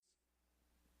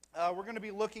we're going to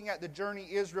be looking at the journey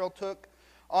Israel took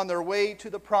on their way to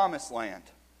the Promised Land.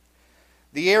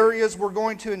 The areas we're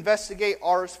going to investigate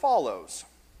are as follows.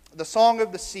 The Song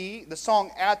of the Sea, the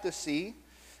Song at the Sea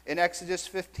in Exodus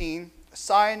 15,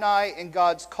 Sinai and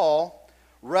God's Call,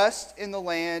 Rest in the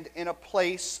Land in a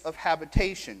Place of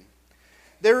Habitation.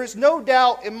 There is no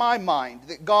doubt in my mind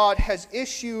that God has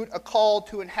issued a call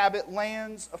to inhabit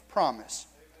lands of promise.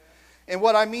 And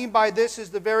what I mean by this is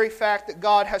the very fact that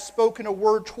God has spoken a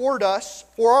word toward us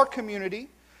for our community,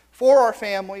 for our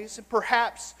families, and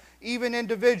perhaps even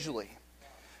individually.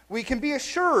 We can be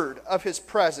assured of His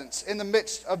presence in the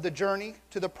midst of the journey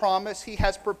to the promise He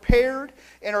has prepared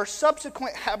in our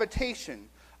subsequent habitation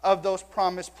of those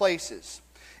promised places.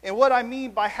 And what I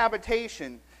mean by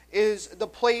habitation is the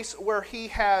place where He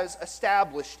has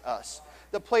established us,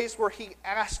 the place where He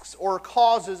asks or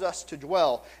causes us to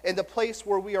dwell, and the place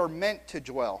where we are meant to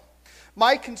dwell.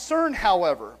 My concern,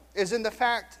 however, is in the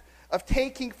fact of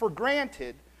taking for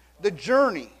granted the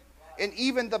journey and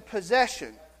even the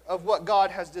possession of what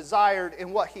God has desired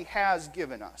and what He has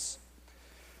given us.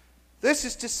 This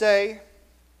is to say,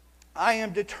 I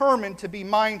am determined to be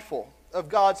mindful of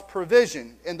God's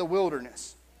provision in the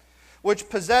wilderness, which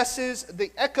possesses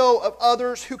the echo of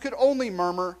others who could only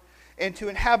murmur, and to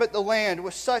inhabit the land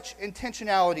with such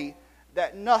intentionality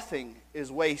that nothing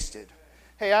is wasted.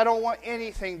 Hey, I don't want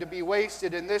anything to be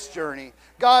wasted in this journey.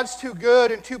 God's too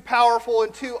good and too powerful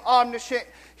and too omniscient.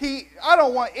 I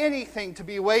don't want anything to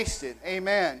be wasted.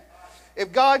 Amen.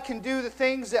 If God can do the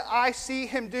things that I see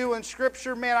Him do in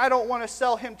Scripture, man, I don't want to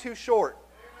sell Him too short.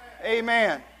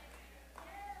 Amen.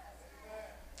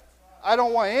 I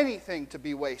don't want anything to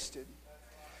be wasted.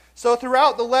 So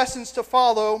throughout the lessons to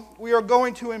follow, we are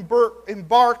going to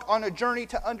embark on a journey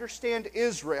to understand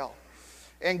Israel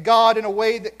and God in a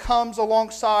way that comes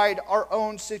alongside our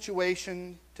own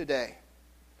situation today.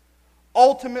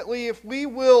 Ultimately, if we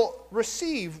will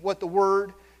receive what the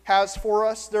Word has for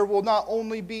us, there will not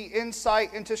only be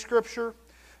insight into Scripture,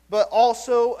 but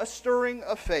also a stirring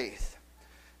of faith.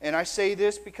 And I say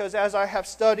this because as I have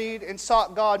studied and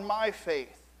sought God, my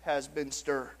faith has been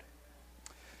stirred.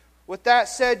 With that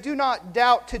said, do not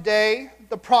doubt today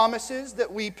the promises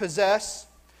that we possess.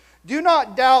 Do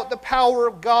not doubt the power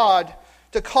of God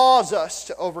to cause us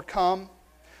to overcome.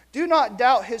 Do not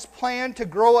doubt His plan to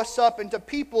grow us up into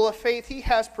people of faith He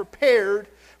has prepared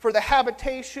for the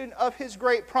habitation of His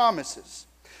great promises.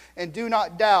 And do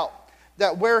not doubt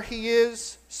that where He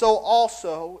is, so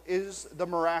also is the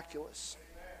miraculous.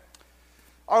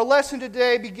 Our lesson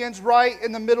today begins right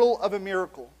in the middle of a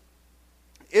miracle.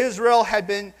 Israel had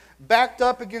been backed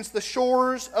up against the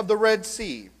shores of the Red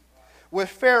Sea, with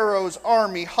Pharaoh's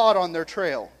army hot on their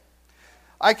trail.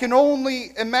 I can only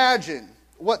imagine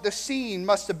what the scene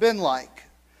must have been like.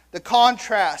 The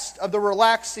contrast of the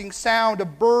relaxing sound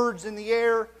of birds in the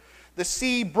air, the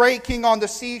sea breaking on the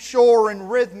seashore in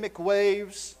rhythmic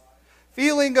waves,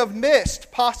 feeling of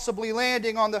mist possibly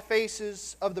landing on the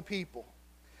faces of the people.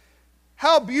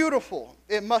 How beautiful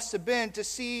it must have been to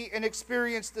see and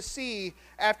experience the sea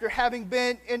after having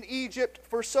been in Egypt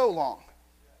for so long.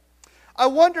 I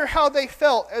wonder how they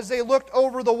felt as they looked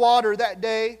over the water that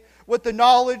day with the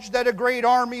knowledge that a great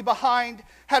army behind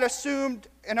had assumed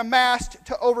and amassed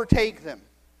to overtake them.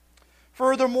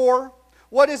 Furthermore,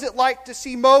 what is it like to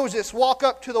see Moses walk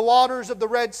up to the waters of the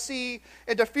Red Sea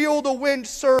and to feel the wind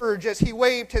surge as he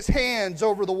waved his hands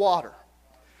over the water?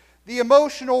 The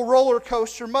emotional roller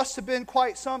coaster must have been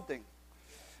quite something,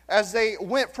 as they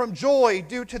went from joy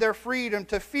due to their freedom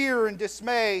to fear and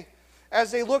dismay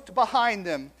as they looked behind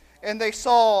them and they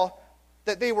saw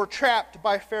that they were trapped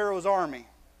by Pharaoh's army.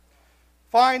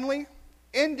 Finally,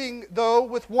 ending though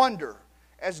with wonder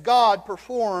as God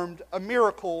performed a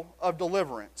miracle of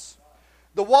deliverance.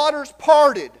 The waters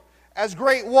parted as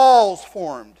great walls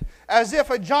formed, as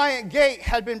if a giant gate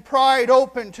had been pried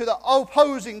open to the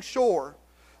opposing shore.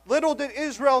 Little did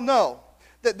Israel know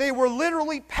that they were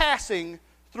literally passing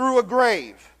through a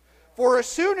grave. For as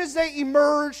soon as they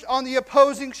emerged on the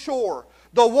opposing shore,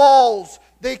 the walls,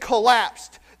 they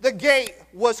collapsed. The gate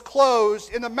was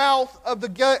closed, and the mouth of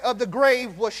the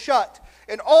grave was shut.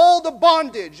 And all the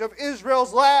bondage of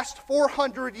Israel's last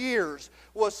 400 years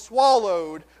was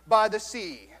swallowed by the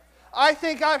sea. I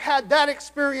think I've had that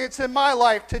experience in my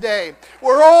life today,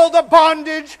 where all the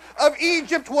bondage of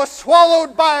Egypt was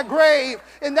swallowed by a grave,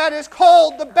 and that is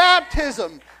called the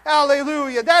baptism.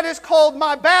 Hallelujah. That is called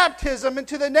my baptism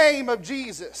into the name of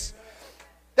Jesus.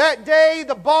 That day,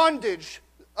 the bondage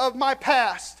of my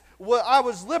past, I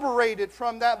was liberated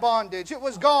from that bondage. It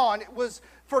was gone. It was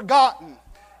forgotten.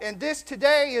 And this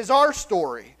today is our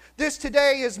story. This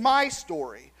today is my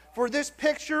story. For this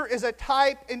picture is a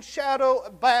type and shadow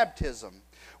of baptism,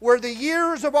 where the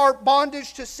years of our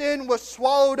bondage to sin was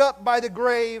swallowed up by the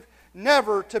grave,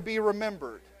 never to be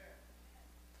remembered.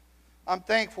 I'm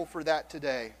thankful for that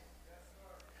today.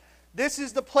 This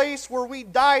is the place where we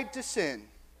died to sin,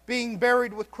 being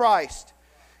buried with Christ.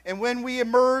 And when we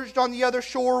emerged on the other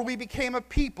shore, we became a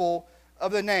people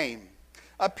of the name,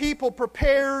 a people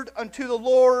prepared unto the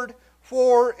Lord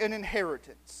for an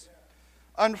inheritance.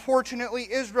 Unfortunately,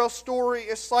 Israel's story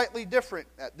is slightly different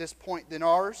at this point than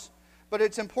ours, but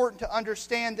it's important to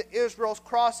understand that Israel's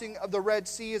crossing of the Red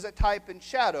Sea is a type and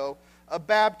shadow of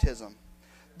baptism.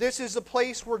 This is a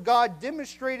place where God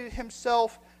demonstrated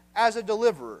himself as a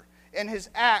deliverer, and this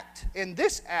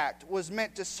act was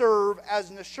meant to serve as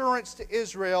an assurance to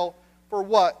Israel for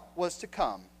what was to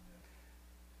come.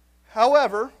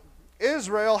 However,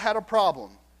 Israel had a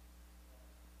problem.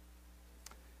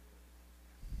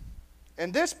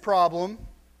 And this problem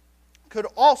could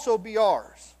also be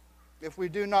ours if we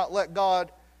do not let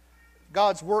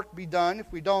God's work be done,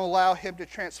 if we don't allow him to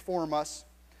transform us.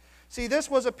 See, this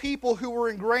was a people who were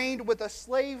ingrained with a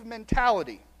slave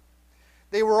mentality.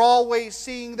 They were always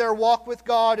seeing their walk with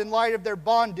God in light of their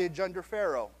bondage under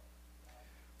Pharaoh.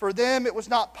 For them, it was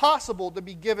not possible to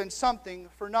be given something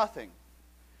for nothing.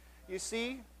 You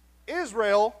see,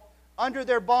 Israel, under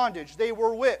their bondage, they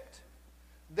were whipped.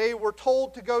 They were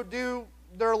told to go do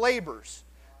their labors.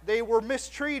 They were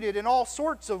mistreated in all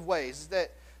sorts of ways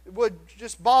that would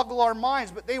just boggle our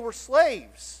minds, but they were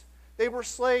slaves. They were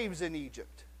slaves in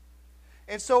Egypt.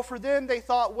 And so for them, they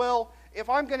thought, well, if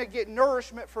I'm going to get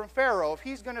nourishment from Pharaoh, if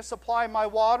he's going to supply my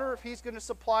water, if he's going to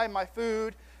supply my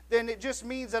food, then it just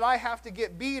means that I have to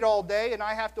get beat all day and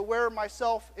I have to wear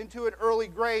myself into an early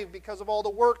grave because of all the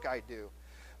work I do.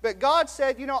 But God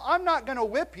said, I'm not going to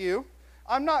whip you.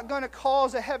 I'm not going to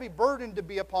cause a heavy burden to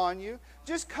be upon you.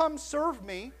 Just come serve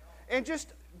me and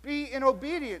just be in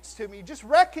obedience to me. Just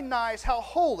recognize how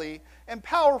holy and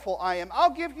powerful I am.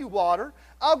 I'll give you water.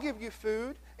 I'll give you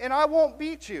food. And I won't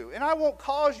beat you. And I won't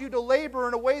cause you to labor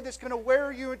in a way that's going to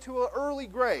wear you into an early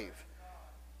grave.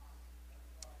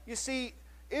 You see,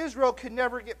 Israel could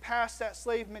never get past that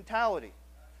slave mentality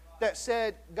that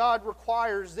said, God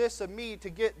requires this of me to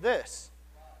get this.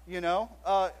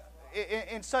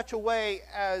 In such a way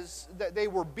as that they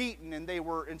were beaten and they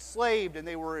were enslaved and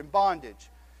they were in bondage.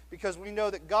 Because we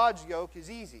know that God's yoke is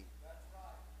easy.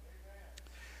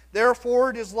 Therefore,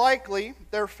 it is likely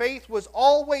their faith was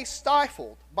always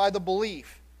stifled by the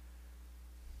belief.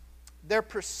 Their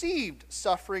perceived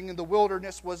suffering in the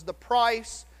wilderness was the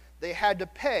price they had to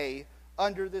pay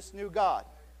under this new God.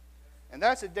 And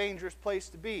that's a dangerous place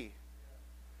to be.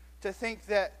 To think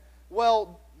that,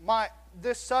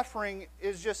 this suffering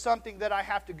is just something that I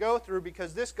have to go through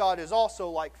because this God is also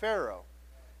like Pharaoh.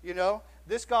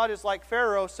 This God is like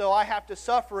Pharaoh, so I have to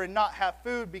suffer and not have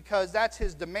food because that's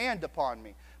his demand upon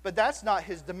me. But that's not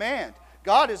his demand.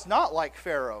 God is not like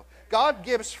Pharaoh. God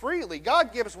gives freely.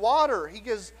 God gives water. He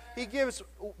gives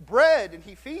bread, and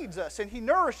he feeds us, and he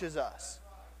nourishes us.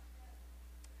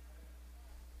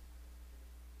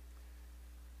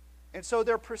 And so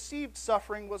their perceived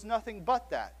suffering was nothing but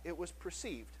that. It was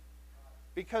perceived.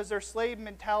 Because their slave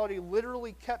mentality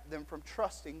literally kept them from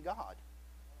trusting God.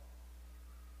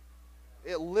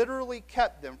 It literally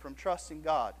kept them from trusting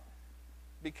God.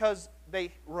 Because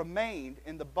they remained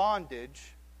in the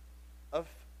bondage of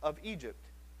Egypt,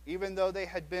 even though they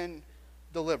had been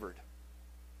delivered.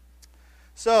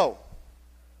 So,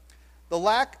 the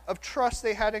lack of trust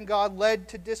they had in God led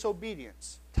to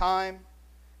disobedience, time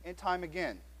and time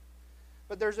again.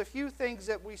 But there's a few things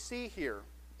that we see here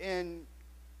in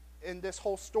this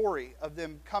whole story of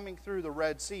them coming through the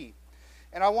Red Sea.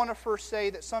 And I want to first say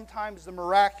that sometimes the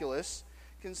miraculous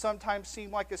can sometimes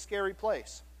seem like a scary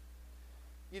place.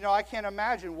 I can't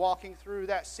imagine walking through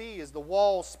that sea as the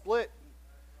walls split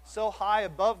so high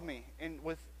above me and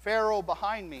with Pharaoh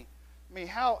behind me. I mean,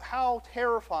 how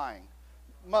terrifying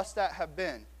must that have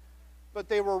been? But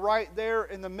they were right there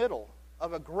in the middle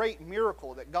of a great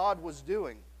miracle that God was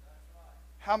doing.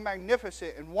 How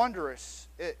magnificent and wondrous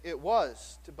it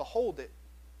was to behold it,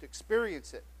 to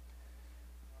experience it.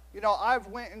 I've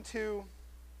went into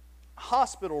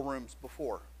hospital rooms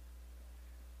before.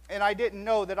 And I didn't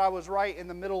know that I was right in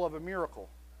the middle of a miracle.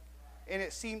 And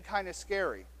it seemed kind of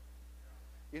scary.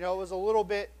 It was a little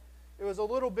bit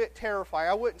terrifying.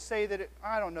 I wouldn't say that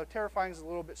terrifying is a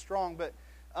little bit strong, but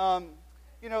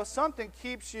something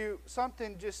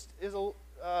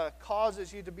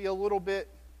causes you to be a little bit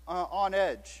on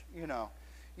edge.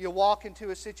 You walk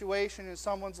into a situation and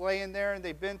someone's laying there and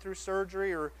they've been through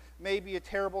surgery, or maybe a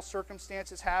terrible circumstance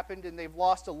has happened and they've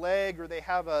lost a leg, or they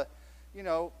have a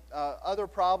other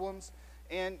problems,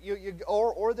 and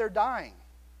or they're dying,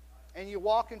 and you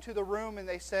walk into the room and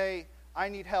they say, "I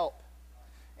need help,"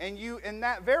 and you, in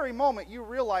that very moment, you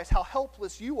realize how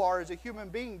helpless you are as a human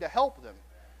being to help them.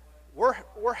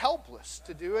 We're helpless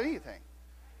to do anything,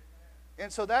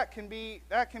 and so that can be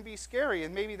scary,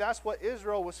 and maybe that's what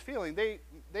Israel was feeling.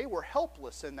 They were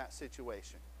helpless in that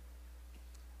situation.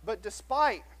 But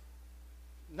despite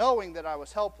knowing that I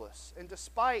was helpless, and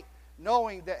despite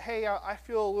knowing that, hey, I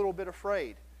feel a little bit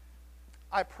afraid,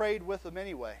 I prayed with them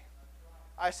anyway.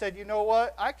 I said, you know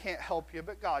what? I can't help you,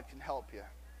 but God can help you.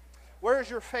 Where's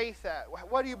your faith at?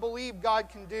 What do you believe God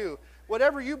can do?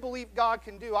 Whatever you believe God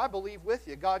can do, I believe with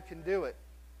you. God can do it.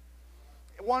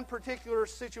 In one particular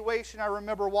situation, I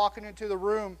remember walking into the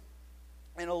room,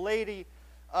 and a lady,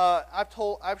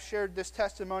 I've shared this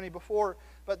testimony before,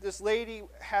 but this lady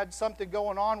had something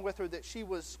going on with her that she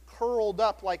was curled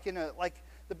up like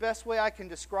the best way I can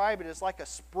describe it is like a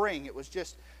spring. It was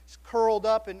just curled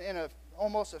up in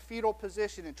almost a fetal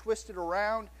position and twisted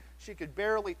around. She could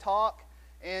barely talk.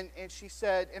 And she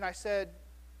said, and I said,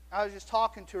 I was just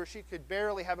talking to her. She could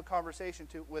barely have a conversation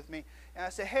with me. And I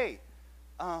said, hey,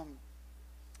 I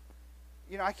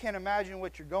can't imagine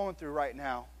what you're going through right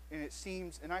now. And it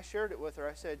seems, and I shared it with her.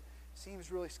 I said, it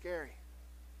seems really scary.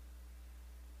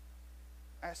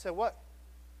 I said, what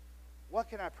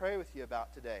can I pray with you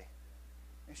about today?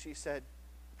 And she said,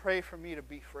 pray for me to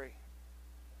be free.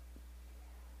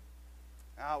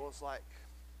 And I was like,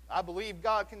 I believe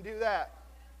God can do that.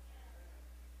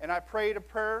 And I prayed a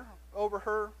prayer over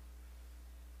her.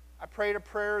 I prayed a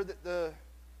prayer that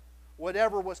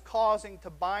whatever was causing to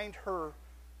bind her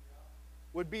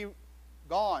would be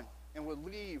gone and would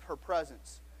leave her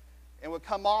presence and would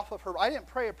come off of her. I didn't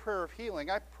pray a prayer of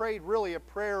healing. I prayed really a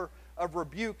prayer of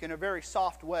rebuke in a very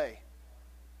soft way.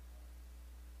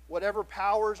 Whatever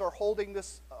powers are holding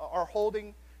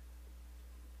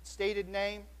stated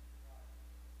name,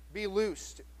 be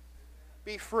loosed,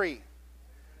 be free.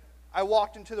 I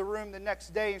walked into the room the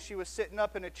next day and she was sitting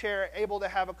up in a chair, able to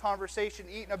have a conversation,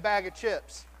 eating a bag of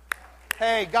chips.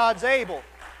 Hey, God's able.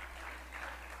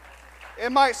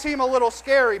 It might seem a little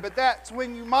scary, but that's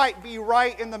when you might be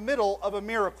right in the middle of a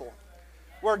miracle,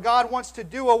 where God wants to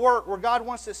do a work, where God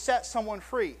wants to set someone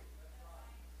free.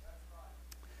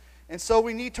 And so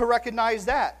we need to recognize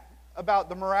that about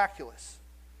the miraculous.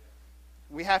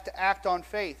 We have to act on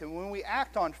faith. And when we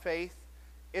act on faith,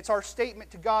 it's our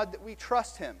statement to God that we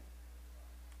trust Him.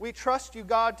 We trust you,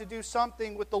 God, to do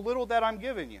something with the little that I'm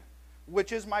giving you,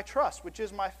 which is my trust, which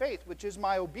is my faith, which is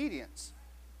my obedience.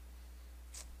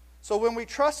 So when we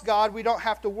trust God, we don't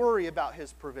have to worry about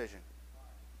His provision.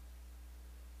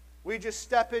 We just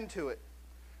step into it.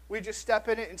 We just step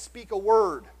in it and speak a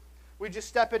word. We just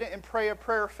step in it and pray a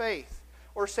prayer of faith.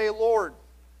 Or say, Lord,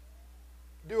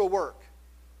 do a work.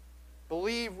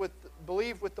 Believe with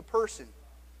the person.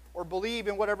 Or believe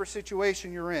in whatever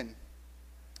situation you're in.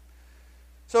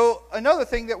 So another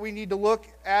thing that we need to look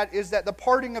at is that the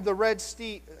parting of the Red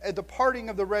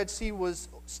Sea was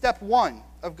step one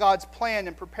of God's plan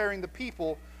in preparing the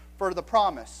people for the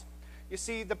promise. You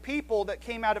see, the people that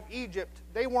came out of Egypt,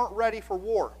 they weren't ready for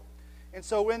war. And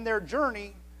so in their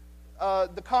journey,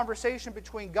 the conversation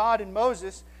between God and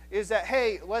Moses is that,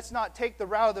 hey, let's not take the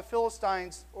route of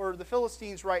the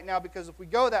Philistines right now, because if we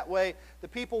go that way, the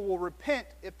people will repent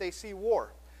if they see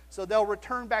war. So they'll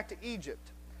return back to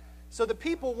Egypt. So the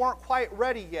people weren't quite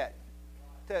ready yet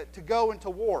to go into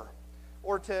war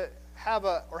or to have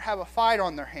a fight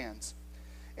on their hands.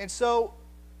 And so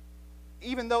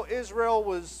even though Israel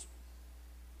was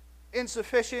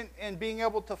insufficient in being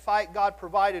able to fight, God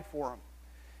provided for them.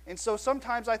 And so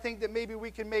sometimes I think that maybe we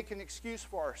can make an excuse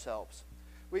for ourselves.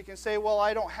 We can say, well,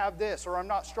 I don't have this, or I'm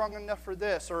not strong enough for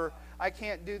this, or I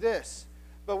can't do this.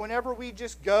 But whenever we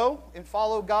just go and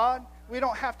follow God, we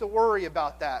don't have to worry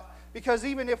about that. Because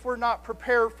even if we're not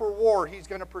prepared for war, He's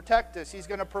going to protect us. He's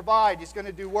going to provide. He's going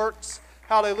to do works.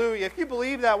 Hallelujah. If you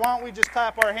believe that, why don't we just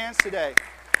clap our hands today?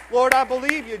 Lord, I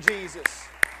believe you, Jesus.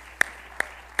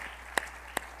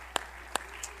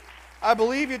 I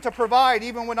believe you to provide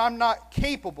even when I'm not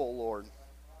capable, Lord.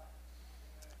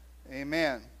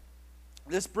 Amen.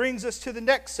 This brings us to the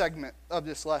next segment of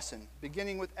this lesson,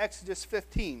 beginning with Exodus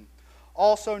 15,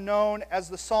 also known as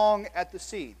the Song at the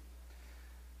Sea.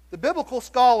 The biblical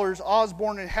scholars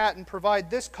Osborne and Hatton provide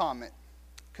this comment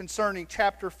concerning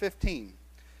chapter 15.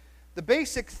 The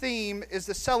basic theme is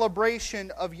the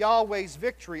celebration of Yahweh's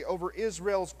victory over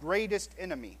Israel's greatest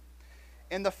enemy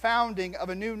and the founding of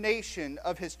a new nation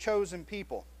of His chosen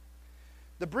people.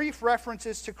 The brief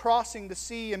references to crossing the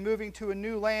sea and moving to a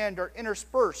new land are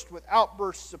interspersed with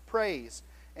outbursts of praise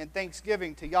and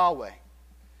thanksgiving to Yahweh.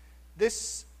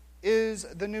 This is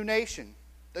the new nation,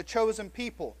 the chosen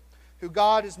people, who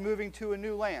God is moving to a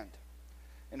new land.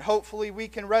 And hopefully we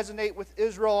can resonate with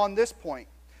Israel on this point.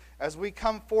 As we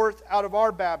come forth out of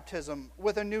our baptism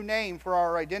with a new name for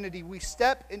our identity, we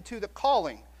step into the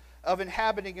calling of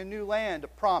inhabiting a new land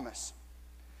of promise.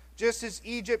 Just as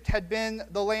Egypt had been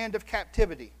the land of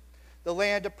captivity, the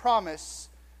land of promise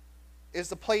is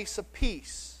the place of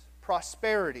peace,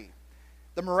 prosperity,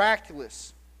 the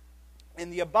miraculous,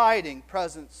 and the abiding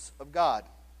presence of God.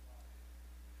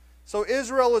 So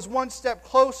Israel is one step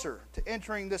closer to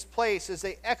entering this place as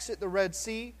they exit the Red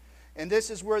Sea, and this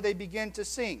is where they begin to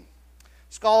sing.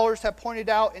 Scholars have pointed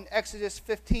out in Exodus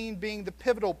 15 being the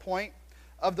pivotal point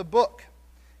of the book,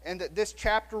 and that this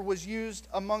chapter was used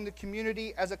among the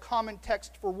community as a common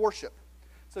text for worship.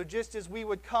 So just as we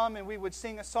would come and we would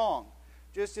sing a song,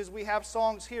 just as we have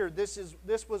songs here, this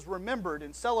was remembered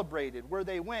and celebrated, where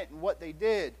they went and what they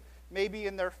did, maybe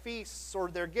in their feasts or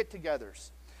their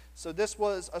get-togethers. So this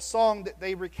was a song that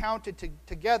they recounted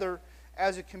together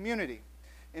as a community.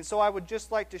 And so I would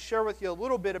just like to share with you a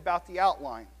little bit about the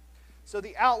outline. So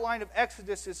the outline of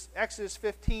Exodus is Exodus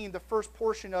 15. The first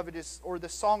portion of it is, or the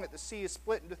song at the sea, is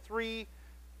split into three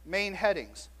main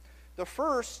headings. The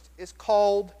first is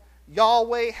called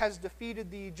Yahweh has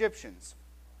defeated the Egyptians.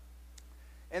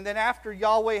 And then after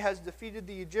Yahweh has defeated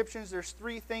the Egyptians, there's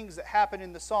three things that happen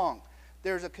in the song.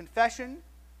 There's a confession,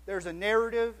 there's a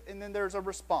narrative, and then there's a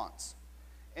response.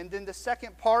 And then the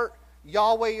second part,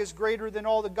 Yahweh is greater than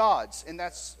all the gods, and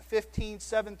that's 15,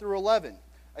 7 through 11.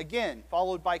 Again,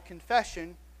 followed by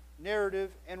confession,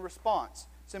 narrative, and response.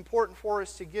 It's important for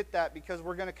us to get that because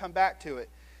we're going to come back to it.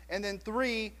 And then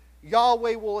 3,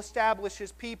 Yahweh will establish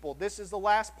his people. This is the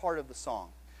last part of the song.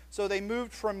 So they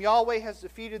moved from Yahweh has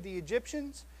defeated the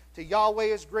Egyptians to Yahweh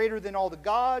is greater than all the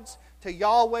gods to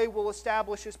Yahweh will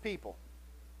establish his people.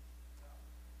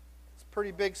 It's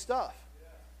pretty big stuff.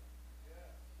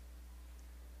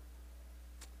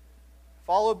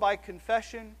 Followed by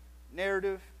confession,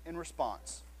 narrative, and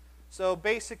response. So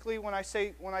basically, when I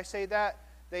say that,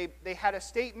 they had a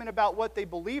statement about what they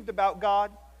believed about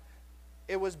God.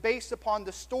 It was based upon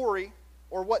the story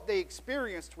or what they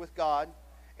experienced with God,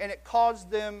 and it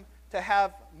caused them to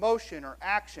have motion or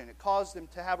action. It caused them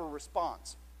to have a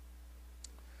response.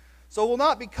 So we'll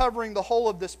not be covering the whole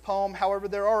of this poem. However,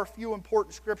 there are a few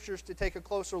important scriptures to take a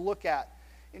closer look at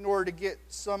in order to get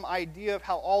some idea of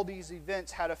how all these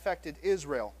events had affected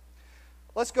Israel.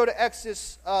 Let's go to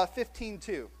Exodus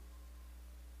 15:2.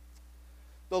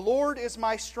 The Lord is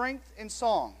my strength and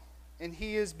song, and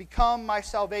he is become my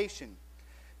salvation.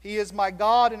 He is my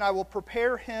God, and I will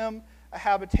prepare him a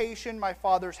habitation, my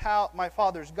father's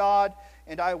God,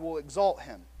 and I will exalt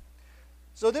him.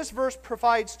 So this verse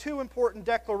provides two important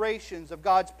declarations of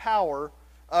God's power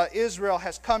Israel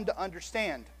has come to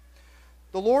understand.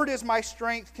 The Lord is my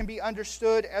strength can be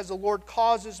understood as the Lord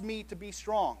causes me to be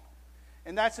strong.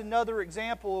 And that's another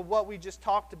example of what we just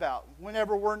talked about.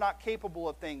 Whenever we're not capable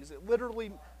of things, it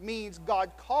literally means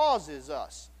God causes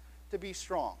us to be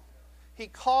strong. He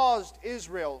caused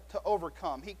Israel to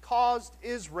overcome. He caused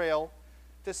Israel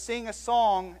to sing a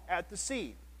song at the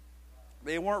sea.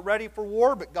 They weren't ready for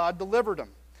war, but God delivered them.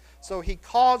 So he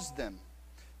caused them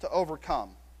to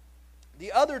overcome.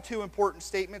 The other two important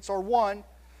statements are, 1,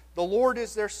 the Lord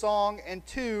is their song, and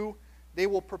 2, they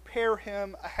will prepare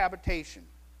him a habitation.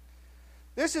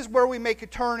 This is where we make a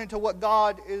turn into what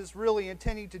God is really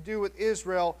intending to do with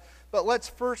Israel. But let's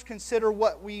first consider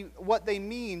what they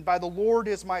mean by the Lord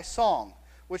is my song,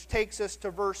 which takes us to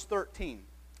verse 13.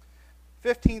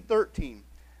 15:13.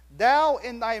 Thou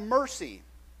in thy mercy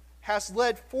hast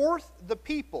led forth the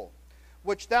people,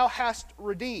 which thou hast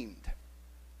redeemed.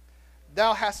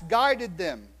 Thou hast guided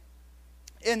them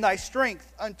in thy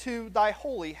strength unto thy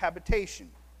holy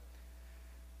habitation.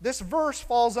 This verse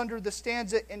falls under the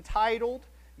stanza entitled,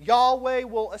 Yahweh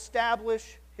will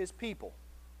establish his people.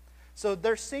 So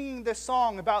they're singing this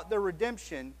song about their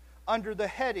redemption under the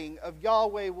heading of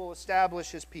Yahweh will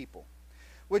establish his people.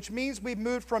 Which means we've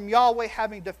moved from Yahweh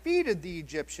having defeated the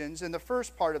Egyptians in the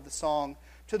first part of the song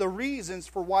to the reasons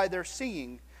for why they're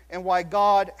singing and why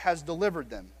God has delivered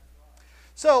them.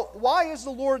 So why is the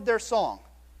Lord their song?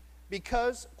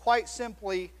 Because, quite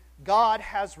simply, God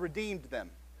has redeemed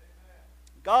them.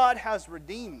 God has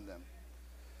redeemed them.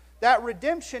 That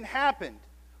redemption happened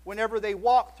whenever they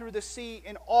walked through the sea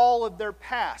and all of their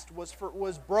past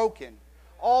was broken.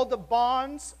 All the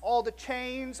bonds, all the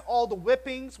chains, all the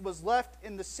whippings was left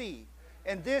in the sea.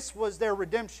 And this was their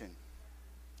redemption.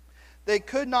 They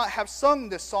could not have sung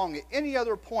this song at any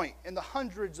other point in the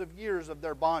hundreds of years of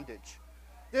their bondage.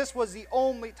 This was the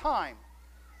only time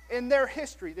in their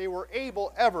history they were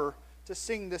able ever to to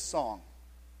sing this song.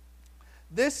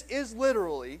 This is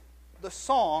literally the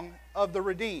song of the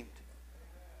redeemed.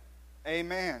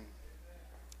 Amen.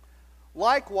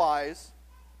 Likewise,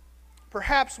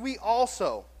 perhaps we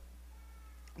also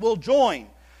will join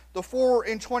the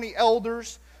 24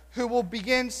 elders who will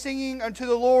begin singing unto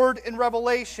the Lord in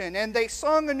Revelation. And they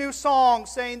sung a new song,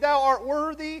 saying, Thou art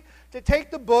worthy to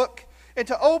take the book and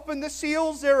to open the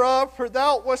seals thereof, for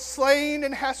thou wast slain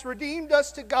and hast redeemed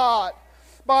us to God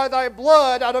by thy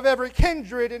blood out of every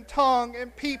kindred and tongue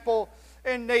and people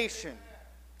and nation.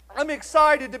 I'm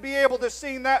excited to be able to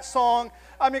sing that song.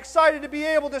 I'm excited to be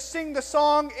able to sing the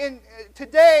song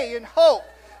today in hope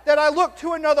that I look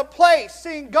to another place,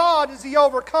 seeing God is the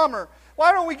overcomer.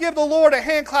 Why don't we give the Lord a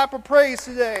hand clap of praise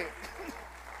today?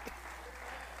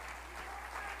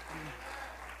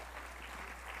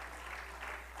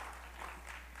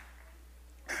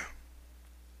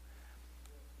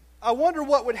 I wonder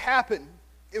what would happen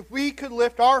if we could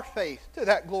lift our faith to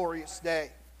that glorious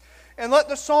day and let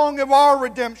the song of our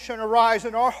redemption arise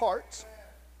in our hearts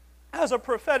as a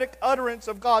prophetic utterance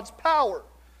of God's power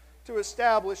to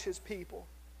establish His people.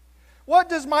 What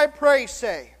does my praise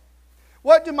say?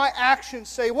 What do my actions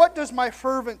say? What does my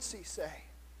fervency say?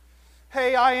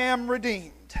 Hey, I am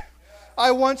redeemed.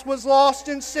 I once was lost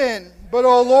in sin, but,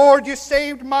 O Lord, you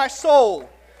saved my soul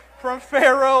from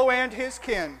Pharaoh and his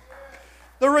kin.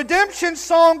 The redemption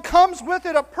song comes with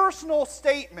it a personal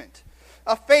statement,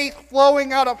 a faith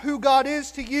flowing out of who God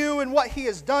is to you and what He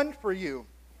has done for you.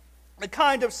 The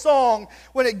kind of song,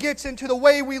 when it gets into the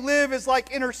way we live, is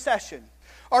like intercession.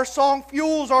 Our song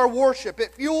fuels our worship.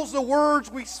 It fuels the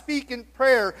words we speak in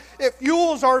prayer. It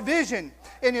fuels our vision,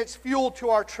 and it's fuel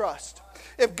to our trust.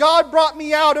 If God brought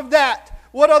me out of that,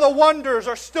 what other wonders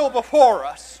are still before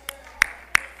us?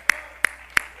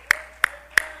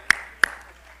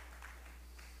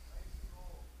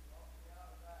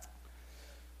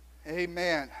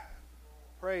 Amen.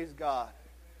 Praise God.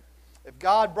 If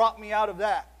God brought me out of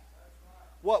that,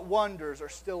 what wonders are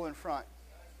still in front?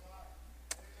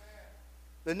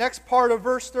 The next part of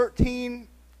verse 13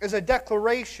 is a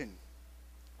declaration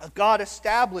of God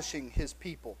establishing His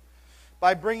people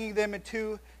by bringing them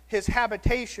into His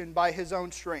habitation by His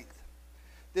own strength.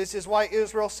 This is why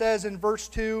Israel says in verse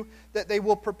 2 that they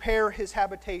will prepare His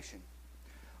habitation.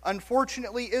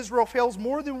 Unfortunately, Israel fails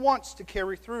more than once to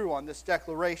carry through on this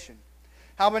declaration.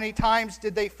 How many times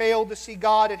did they fail to see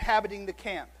God inhabiting the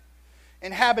camp,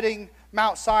 inhabiting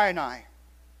Mount Sinai,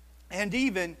 and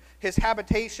even His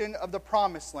habitation of the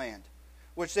promised land,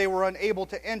 which they were unable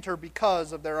to enter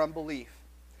because of their unbelief?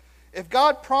 If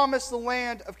God promised the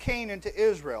land of Canaan to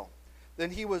Israel, then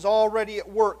He was already at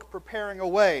work preparing a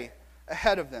way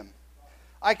ahead of them.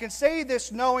 I can say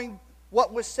this knowing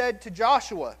what was said to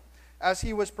Joshua as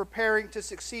he was preparing to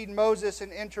succeed Moses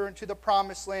and enter into the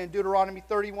promised land. Deuteronomy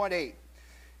 31:8.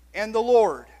 And the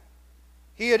Lord,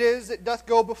 He it is that doth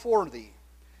go before thee.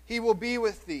 He will be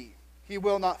with thee. He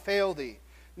will not fail thee,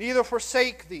 neither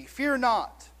forsake thee. Fear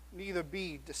not, neither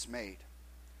be dismayed.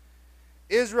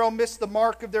 Israel missed the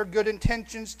mark of their good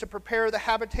intentions to prepare the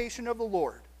habitation of the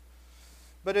Lord.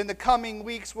 But in the coming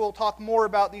weeks, we'll talk more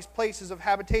about these places of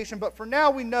habitation. But for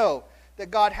now, we know that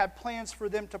God had plans for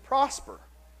them to prosper.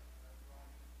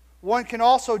 One can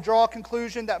also draw a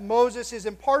conclusion that Moses is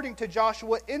imparting to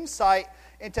Joshua insight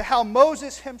into how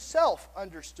Moses himself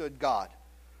understood God.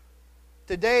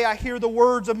 Today I hear the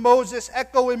words of Moses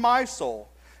echo in my soul,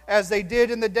 as they did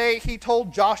in the day he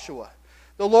told Joshua,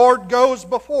 The Lord goes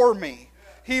before me.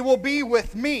 He will be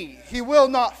with me. He will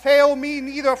not fail me,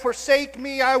 neither forsake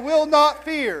me. I will not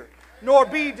fear, nor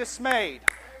be dismayed.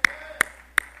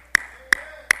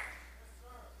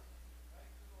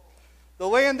 The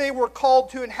land they were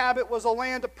called to inhabit was a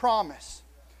land of promise,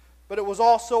 but it was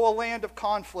also a land of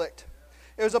conflict.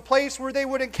 It was a place where they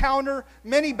would encounter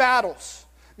many battles,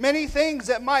 many things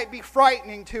that might be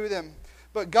frightening to them,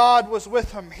 but God was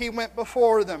with them. He went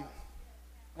before them,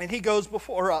 and He goes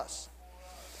before us.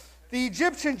 The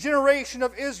Egyptian generation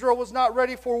of Israel was not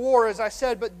ready for war, as I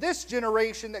said, but this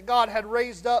generation that God had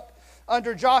raised up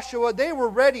under Joshua, they were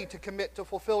ready to commit to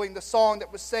fulfilling the song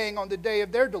that was sang on the day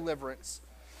of their deliverance.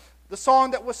 The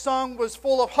song that was sung was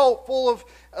full of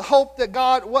hope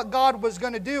that what God was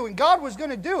going to do, and God was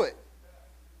going to do it.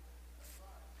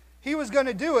 He was going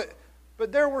to do it,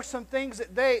 but there were some things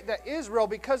that Israel,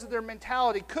 because of their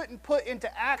mentality, couldn't put into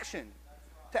action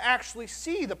to actually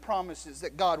see the promises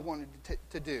that God wanted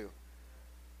to do.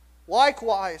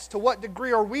 Likewise, to what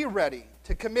degree are we ready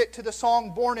to commit to the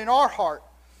song born in our heart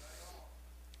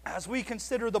as we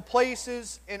consider the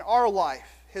places in our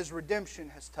life His redemption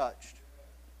has touched?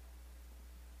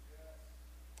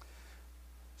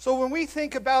 So when we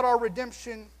think about our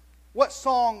redemption What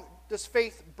song does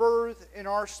faith birth in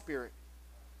our spirit?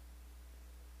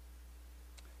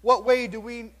 Who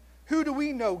do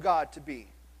we know God to be?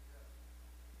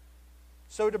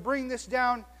 So to bring this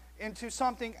down into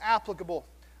something applicable,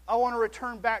 I want to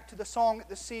return back to the song at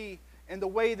the sea and the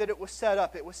way that it was set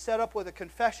up. It was set up with a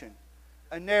confession,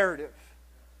 a narrative,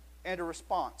 and a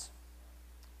response.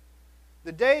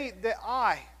 The day that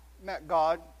I met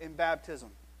God in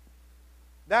baptism,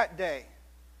 that day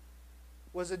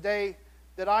was a day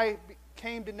that I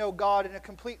came to know God in a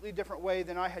completely different way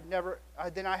than I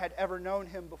had ever known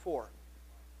Him before.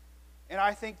 And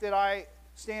I think that I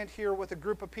stand here with a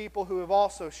group of people who have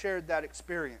also shared that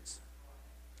experience.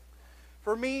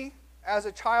 For me, as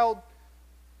a child,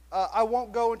 I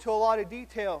won't go into a lot of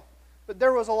detail, but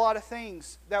there was a lot of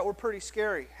things that were pretty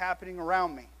scary happening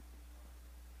around me.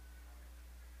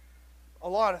 A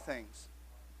lot of things.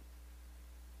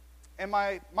 And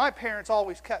my parents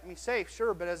always kept me safe,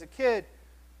 sure, but as a kid,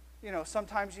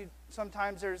 sometimes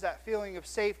there's that feeling of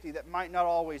safety that might not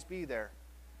always be there.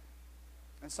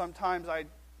 And sometimes I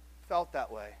felt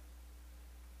that way.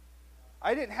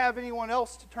 I didn't have anyone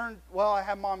else to turn, I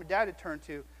had mom and dad to turn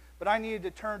to, but I needed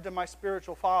to turn to my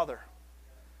spiritual father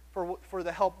for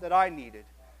the help that I needed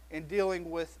in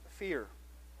dealing with fear.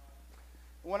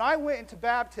 When I went into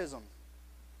baptism,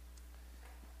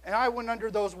 and I went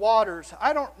under those waters,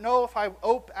 I don't know if I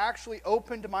actually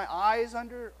opened my eyes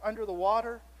under the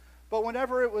water, but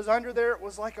whenever it was under there, it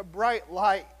was like a bright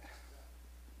light.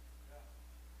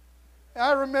 And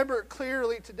I remember it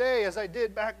clearly today as I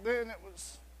did back then. It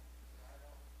was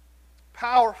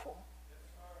powerful.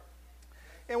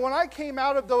 And when I came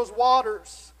out of those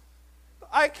waters,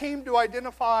 I came to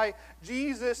identify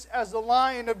Jesus as the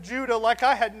Lion of Judah like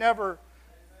I had never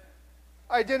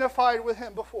identified with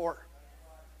Him before.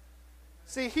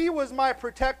 See, He was my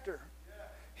protector.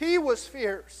 He was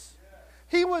fierce.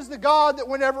 He was the God that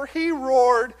whenever He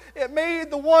roared, it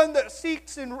made the one that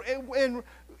seeks and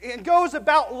goes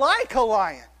about like a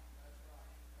lion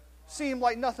seem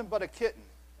like nothing but a kitten.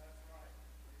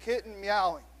 Kitten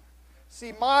meowing.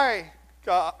 See, my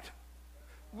God,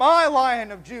 my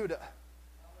Lion of Judah,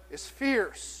 is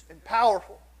fierce and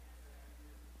powerful.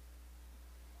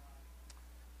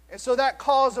 And so that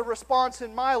caused a response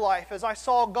in my life as I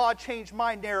saw God change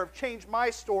my narrative, change my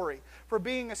story from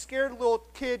being a scared little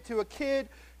kid to a kid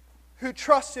who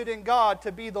trusted in God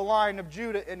to be the Lion of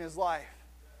Judah in his life.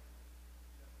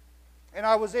 And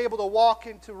I was able to walk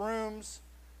into rooms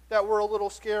that were a little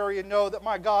scary and know that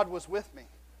my God was with me.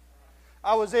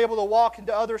 I was able to walk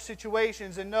into other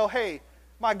situations and know, hey,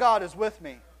 my God is with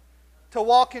me. To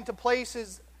walk into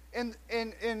places in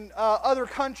other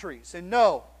countries and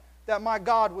know that my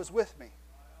God was with me.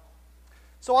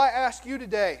 So I ask you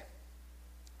today,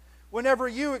 whenever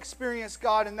you experienced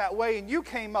God in that way and you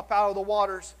came up out of the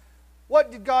waters,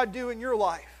 what did God do in your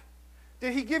life?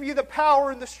 Did He give you the power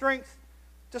and the strength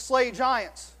to slay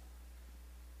giants?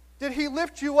 Did He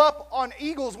lift you up on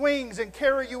eagle's wings and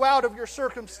carry you out of your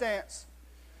circumstance?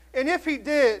 And if He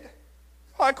did,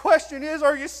 my question is,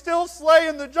 are you still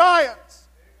slaying the giants?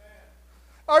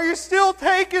 Are you still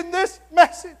taking this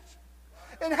message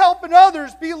and helping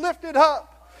others be lifted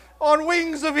up on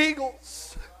wings of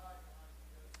eagles?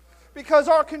 Because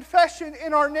our confession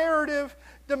in our narrative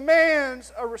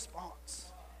demands a response.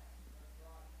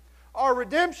 Our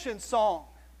redemption song,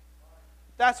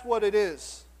 that's what it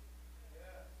is.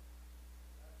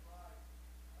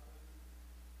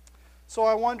 So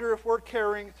I wonder if we're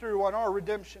carrying through on our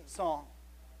redemption song.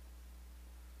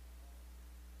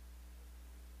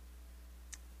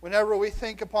 Whenever we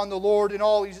think upon the Lord and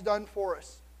all He's done for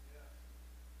us.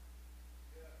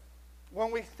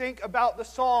 When we think about the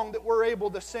song that we're able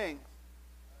to sing,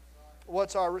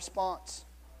 what's our response?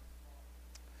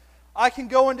 I can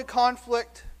go into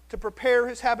conflict to prepare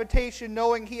His habitation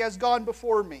knowing He has gone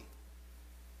before me.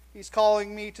 He's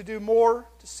calling me to do more,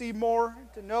 to see more,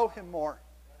 to know Him more.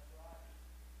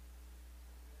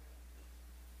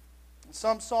 And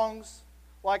some songs,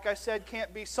 like I said,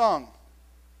 can't be sung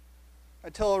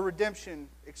until a redemption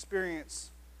experience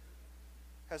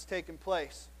has taken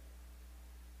place.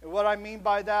 And what I mean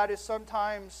by that is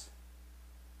sometimes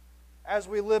as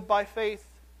we live by faith,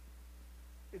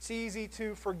 it's easy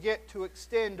to forget to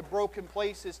extend broken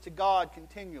places to God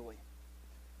continually.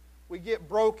 We get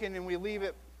broken and we leave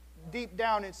it deep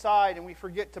down inside and we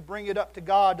forget to bring it up to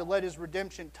God to let His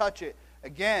redemption touch it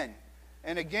again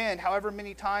and again, however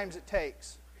many times it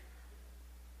takes.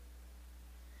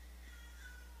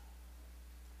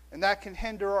 And that can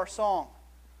hinder our song,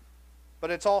 but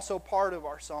it's also part of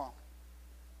our song.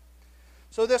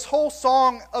 So this whole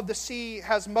song of the sea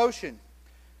has motion.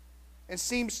 and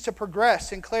seems to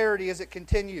progress in clarity as it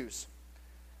continues.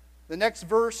 The next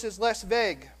verse is less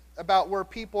vague about where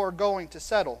people are going to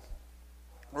settle,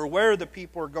 or where the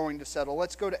people are going to settle.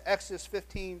 Let's go to Exodus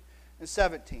 15 and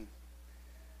 17.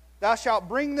 Thou shalt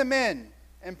bring them in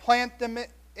and plant them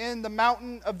in the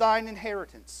mountain of thine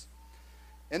inheritance,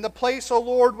 in the place, O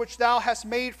Lord, which thou hast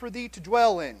made for thee to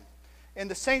dwell in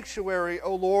the sanctuary,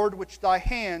 O Lord, which thy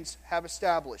hands have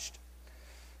established.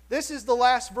 This is the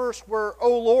last verse where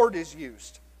O Lord is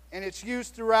used, and it's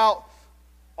used throughout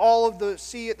all of the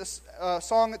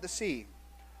Song at the Sea.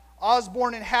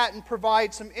 Osborne and Hatton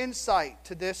provide some insight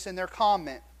to this in their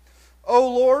comment. O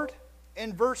Lord,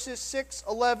 in verses 6,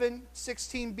 11,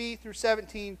 16b through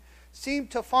 17, seem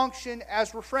to function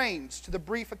as refrains to the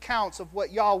brief accounts of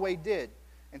what Yahweh did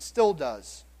and still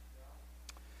does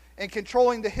in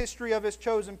controlling the history of His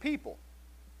chosen people.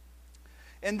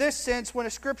 In this sense, when a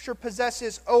scripture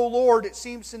possesses O Lord, it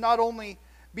seems to not only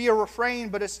be a refrain,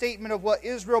 but a statement of what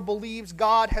Israel believes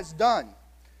God has done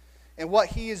and what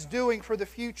He is doing for the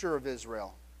future of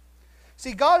Israel.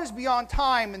 See, God is beyond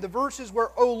time, and the verses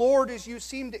where O Lord is used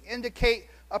seem to indicate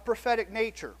a prophetic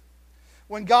nature.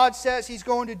 When God says He's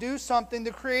going to do something,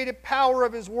 the creative power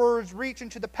of His words reach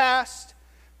into the past,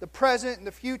 the present, and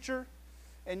the future,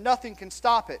 and nothing can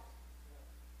stop it.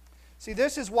 See,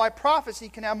 this is why prophecy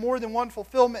can have more than one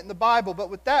fulfillment in the Bible. But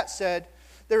with that said,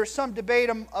 there is some debate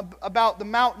about the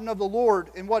mountain of the Lord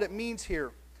and what it means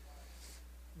here.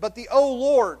 But the O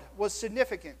Lord was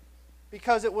significant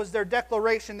because it was their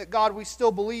declaration that, God, we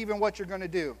still believe in what you're going to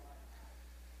do.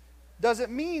 Does it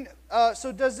mean,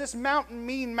 so does this mountain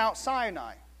mean Mount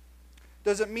Sinai?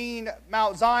 Does it mean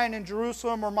Mount Zion in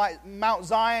Jerusalem, or Mount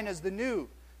Zion as the new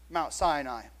Mount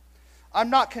Sinai? I'm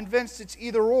not convinced it's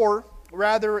either or.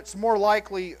 Rather, it's more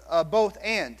likely both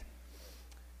and.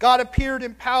 God appeared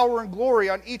in power and glory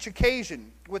on each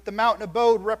occasion, with the mountain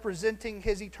abode representing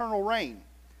His eternal reign.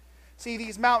 See,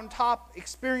 these mountaintop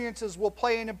experiences will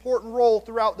play an important role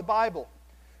throughout the Bible,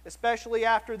 especially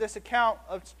after this account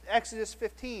of Exodus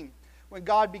 15. When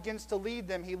God begins to lead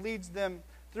them, He leads them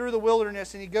through the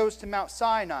wilderness and He goes to Mount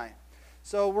Sinai.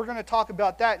 So we're going to talk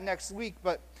about that next week.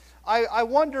 But I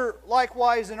wonder,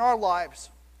 likewise in our lives,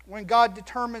 when God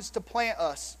determines to plant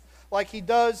us, like He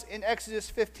does in Exodus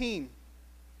 15.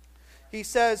 He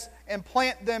says, and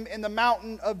plant them in the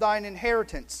mountain of thine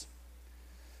inheritance.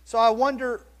 So I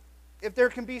wonder if there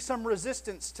can be some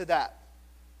resistance to that.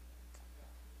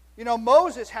 You know,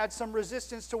 Moses had some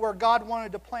resistance to where God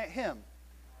wanted to plant him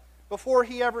before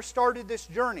he ever started this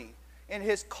journey in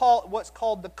his call, what's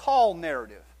called the call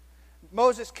narrative.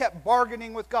 Moses kept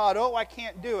bargaining with God. Oh, I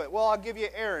can't do it. Well, I'll give you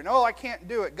Aaron. Oh, I can't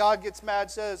do it. God gets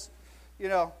mad, says, you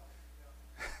know.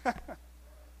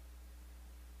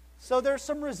 So there's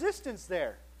some resistance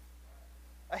there.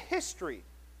 A history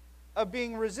of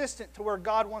being resistant to where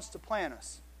God wants to plant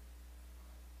us.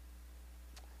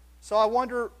 So I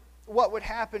wonder what would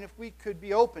happen if we could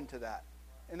be open to that.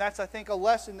 And that's, I think, a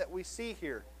lesson that we see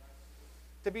here.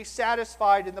 To be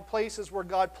satisfied in the places where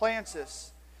God plants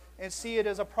us and see it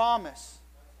as a promise.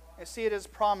 And see it as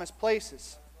promised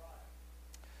places.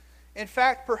 In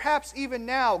fact, perhaps even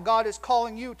now, God is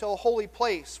calling you to a holy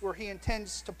place where He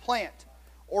intends to plant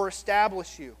or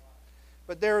establish you.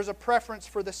 But there is a preference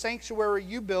for the sanctuary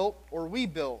you built or we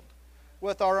build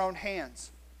with our own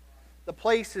hands. The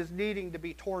places needing to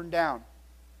be torn down.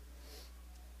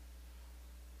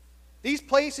 These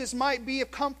places might be of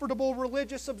comfortable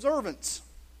religious observance,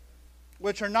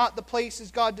 which are not the places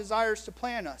God desires to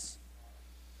plant us.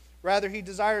 Rather, He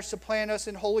desires to plant us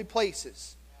in holy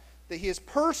places that He has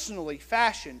personally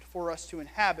fashioned for us to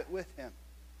inhabit with Him.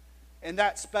 And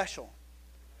that's special.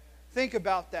 Think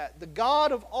about that. The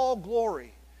God of all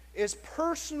glory is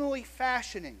personally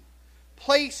fashioning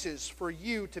places for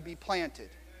you to be planted.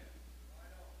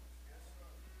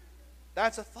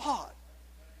 That's a thought.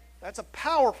 That's a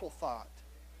powerful thought.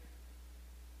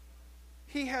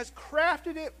 He has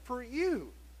crafted it for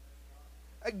you.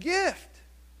 A gift.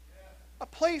 A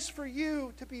place for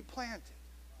you to be planted.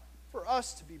 For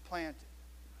us to be planted.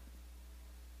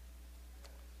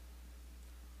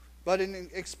 But in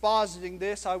expositing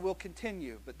this, I will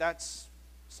continue. But that's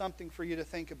something for you to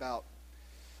think about.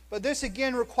 But this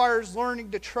again requires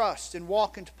learning to trust and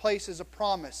walk into places of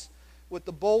promise with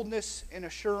the boldness and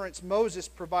assurance Moses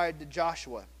provided to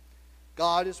Joshua.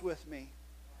 God is with me,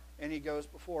 and He goes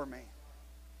before me.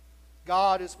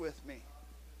 God is with me,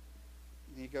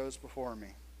 and He goes before me.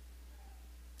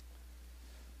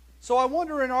 So I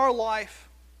wonder in our life,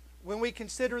 when we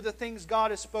consider the things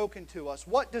God has spoken to us,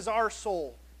 what does our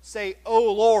soul say,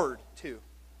 "Oh Lord," to?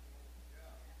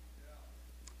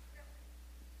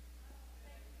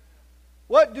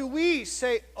 What do we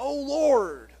say, "Oh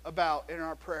Lord," about in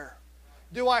our prayer?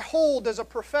 Do I hold as a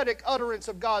prophetic utterance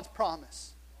of God's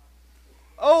promise?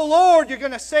 "Oh Lord, you're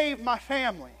going to save my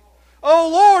family. Oh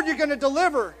Lord, you're going to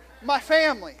deliver my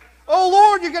family. Oh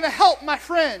Lord, you're going to help my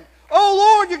friend. Oh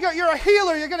Lord, you're a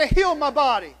healer. You're going to heal my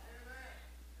body.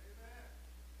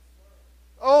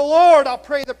 Oh Lord, I'll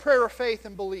pray the prayer of faith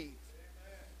and believe.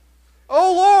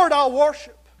 Oh Lord, I'll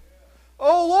worship.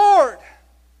 Oh Lord,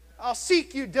 I'll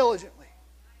seek you diligently."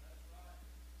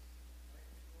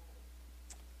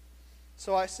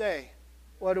 So I say,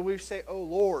 what do we say, "Oh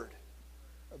Lord,"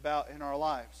 about in our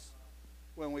lives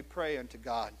when we pray unto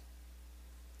God?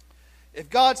 If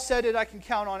God said it, I can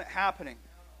count on it happening.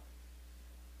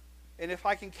 And if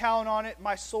I can count on it,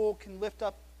 my soul can lift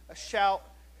up a shout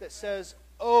that says,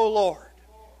 "Oh Lord."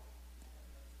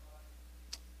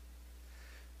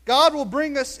 God will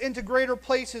bring us into greater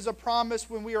places of promise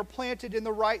when we are planted in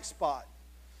the right spot.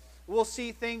 We'll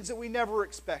see things that we never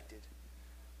expected.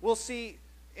 We'll see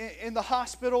in the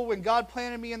hospital, when God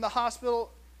planted me in the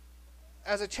hospital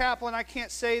as a chaplain, I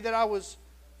can't say that I was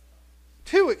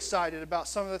too excited about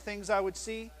some of the things I would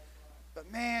see. But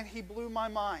man, He blew my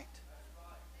mind.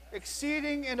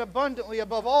 Exceeding and abundantly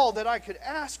above all that I could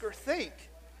ask or think.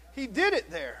 He did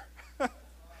it there.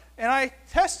 And I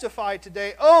testify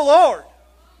today, "Oh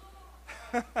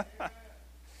Lord."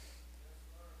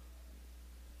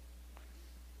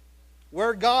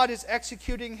 Where God is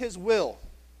executing His will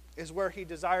is where He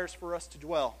desires for us to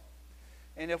dwell.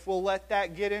 And if we'll let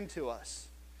that get into us,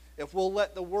 if we'll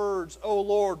let the words, "Oh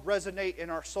Lord," resonate in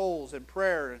our souls in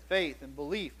prayer and faith and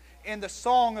belief, in the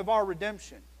song of our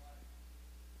redemption,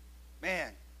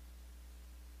 man,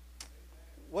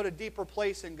 what a deeper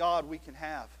place in God we can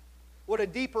have. What a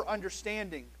deeper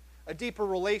understanding, a deeper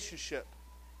relationship,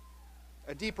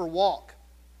 a deeper walk.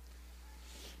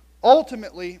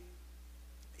 Ultimately,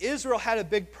 Israel had a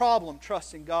big problem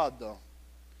trusting God, though.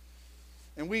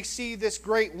 And we see this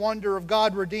great wonder of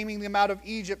God redeeming them out of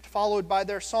Egypt, followed by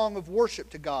their song of worship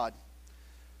to God.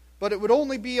 But it would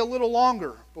only be a little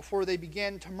longer before they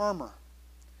began to murmur.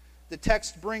 The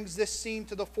text brings this scene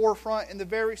to the forefront in the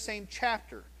very same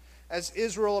chapter as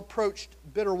Israel approached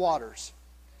bitter waters.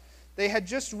 They had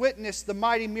just witnessed the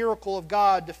mighty miracle of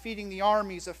God defeating the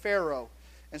armies of Pharaoh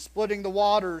and splitting the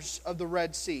waters of the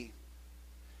Red Sea.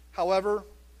 However,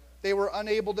 they were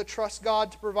unable to trust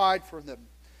God to provide for them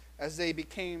as they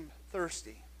became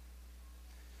thirsty.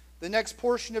 The next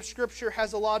portion of Scripture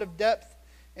has a lot of depth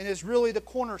and is really the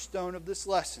cornerstone of this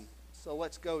lesson. So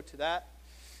let's go to that.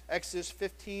 Exodus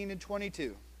 15 and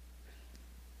 22.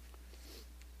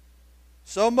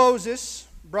 So Moses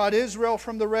brought Israel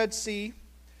from the Red Sea,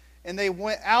 and they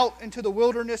went out into the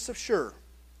wilderness of Shur.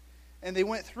 And they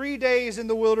went 3 days in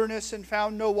the wilderness and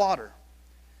found no water.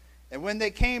 And when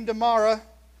they came to Marah,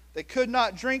 they could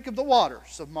not drink of the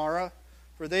waters of Marah,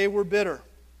 for they were bitter.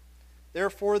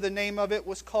 Therefore the name of it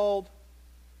was called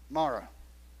Marah.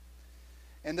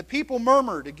 And the people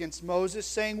murmured against Moses,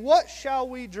 saying, "What shall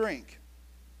we drink?"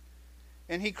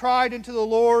 And he cried unto the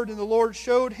Lord, and the Lord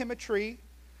showed him a tree,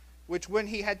 which when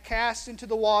he had cast into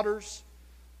the waters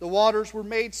were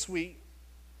made sweet.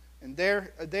 And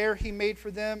there he made for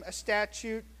them a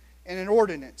statute and an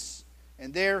ordinance,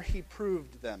 and there he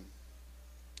proved them.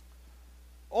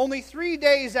 Only 3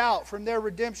 days out from their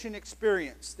redemption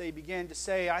experience, they began to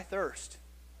say, "I thirst."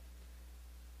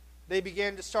 They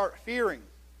began to start fearing.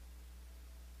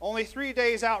 Only 3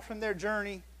 days out from their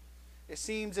journey, it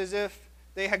seems as if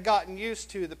they had gotten used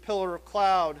to the pillar of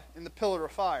cloud and the pillar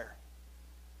of fire.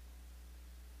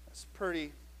 It's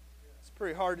pretty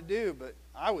hard to do, but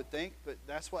I would think, but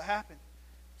that's what happened.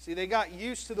 See, they got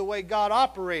used to the way God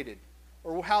operated,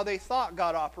 or how they thought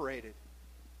God operated.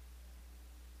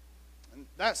 And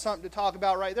that's something to talk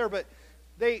about right there, but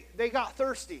they got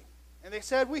thirsty. And they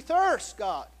said, "We thirst,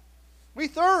 God. We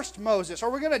thirst, Moses,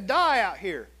 or we're going to die out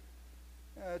here."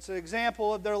 It's an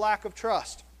example of their lack of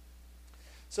trust.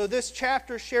 So this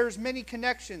chapter shares many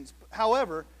connections.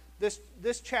 However,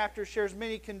 this chapter shares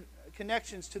many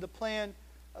connections to the plan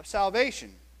of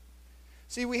salvation.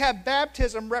 See, we have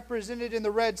baptism represented in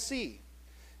the Red Sea.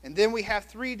 And then we have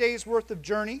 3 days worth of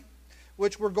journey,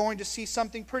 which we're going to see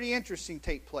something pretty interesting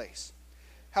take place.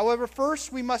 However,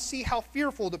 first we must see how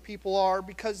fearful the people are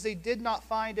because they did not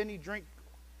find any drink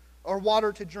or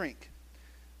water to drink.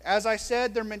 As I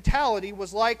said, their mentality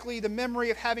was likely the memory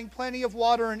of having plenty of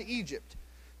water in Egypt,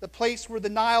 the place where the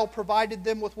Nile provided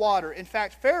them with water. In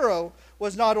fact, Pharaoh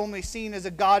was not only seen as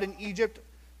a god in Egypt,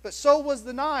 but so was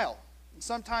the Nile. And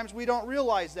sometimes we don't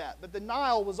realize that, but the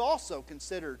Nile was also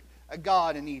considered a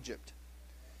god in Egypt.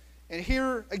 And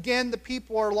here again, the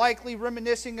people are likely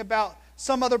reminiscing about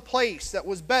some other place that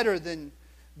was better than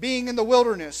being in the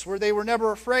wilderness where they were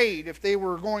never afraid if they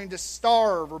were going to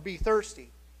starve or be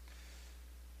thirsty.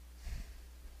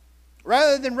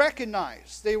 Rather than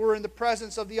recognize they were in the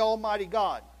presence of the Almighty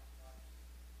God,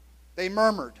 they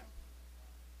murmured,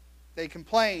 they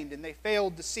complained, and they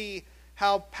failed to see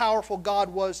how powerful God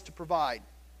was to provide.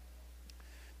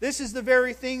 This is the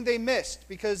very thing they missed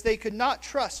because they could not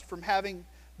trust from having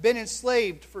been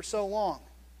enslaved for so long.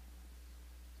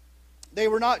 They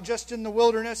were not just in the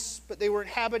wilderness, but they were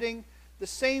inhabiting the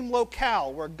same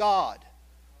locale where God,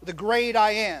 the great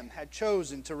I Am, had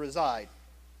chosen to reside.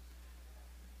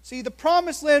 See, the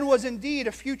Promised Land was indeed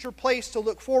a future place to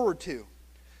look forward to.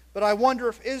 But I wonder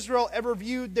if Israel ever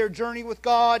viewed their journey with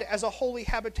God as a holy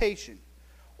habitation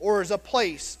or as a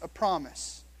place of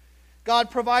promise.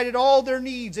 God provided all their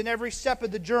needs in every step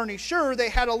of the journey. Sure, they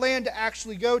had a land to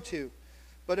actually go to.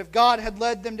 But if God had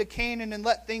led them to Canaan and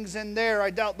let things end there, I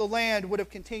doubt the land would have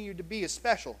continued to be as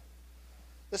special.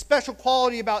 The special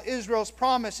quality about Israel's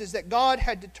promise is that God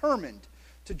had determined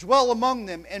to dwell among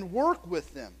them and work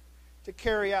with them to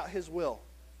carry out His will.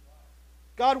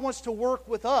 God wants to work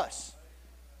with us.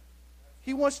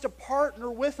 He wants to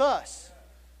partner with us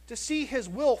to see His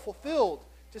will fulfilled,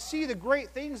 to see the great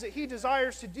things that He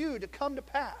desires to do to come to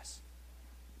pass.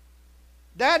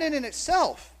 That in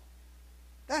itself,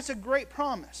 that's a great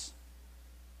promise.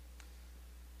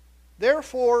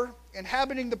 Therefore,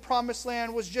 inhabiting the Promised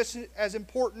Land was just as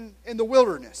important in the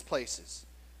wilderness places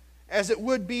as it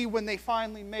would be when they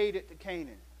finally made it to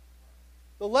Canaan.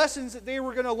 The lessons that they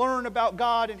were going to learn about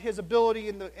God and His ability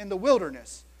in the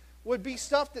wilderness would be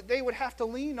stuff that they would have to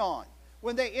lean on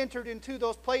when they entered into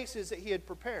those places that He had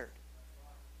prepared.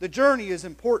 The journey is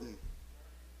important.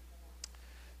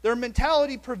 Their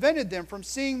mentality prevented them from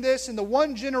seeing this, and the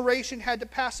one generation had to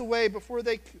pass away before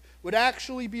they would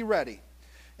actually be ready.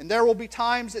 And there will be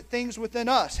times that things within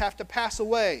us have to pass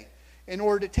away in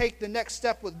order to take the next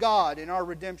step with God in our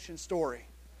redemption story.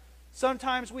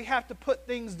 Sometimes we have to put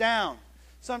things down.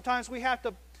 Sometimes we have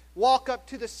to walk up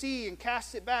to the sea and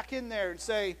cast it back in there and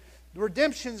say, the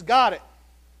redemption's got it.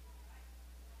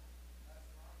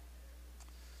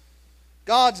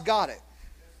 God's got it.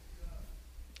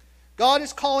 God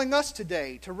is calling us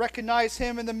today to recognize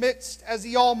Him in the midst as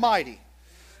the Almighty,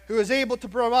 who is able to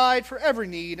provide for every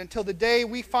need until the day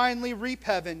we finally reap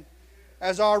heaven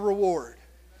as our reward.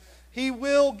 He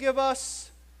will give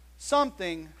us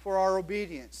something for our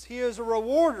obedience. He is a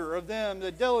rewarder of them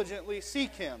that diligently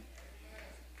seek Him.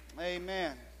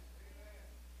 Amen.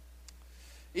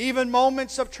 Even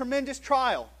moments of tremendous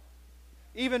trial,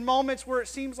 even moments where it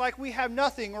seems like we have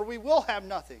nothing or we will have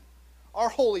nothing, are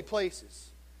holy places.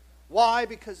 Why?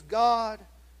 Because God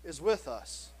is with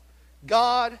us.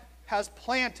 God has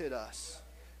planted us.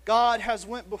 God has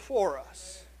went before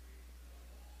us.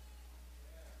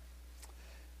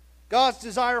 God's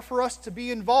desire for us to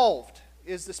be involved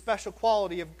is the special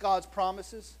quality of God's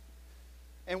promises.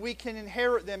 And we can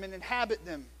inherit them and inhabit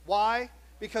them. Why?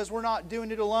 Because we're not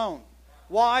doing it alone.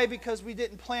 Why? Because we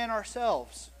didn't plan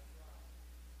ourselves.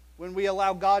 When we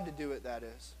allow God to do it, that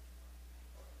is.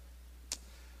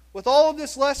 With all of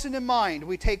this lesson in mind,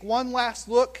 we take one last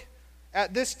look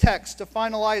at this text to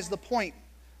finalize the point.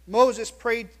 Moses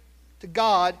prayed to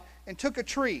God and took a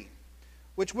tree,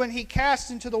 which when he cast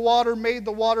into the water made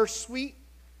the water sweet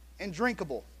and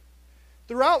drinkable.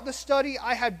 Throughout the study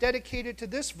I have dedicated to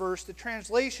this verse, the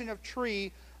translation of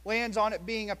tree lands on it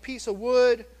being a piece of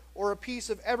wood or a piece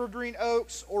of evergreen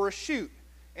oaks or a shoot.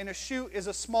 And a shoot is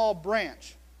a small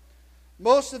branch.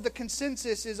 Most of the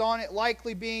consensus is on it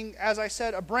likely being, as I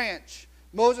said, a branch.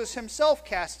 Moses himself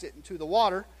cast it into the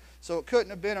water, so it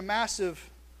couldn't have been a massive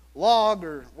log,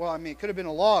 it could have been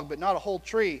a log, but not a whole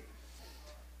tree.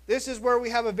 This is where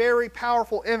we have a very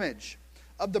powerful image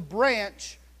of the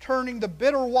branch turning the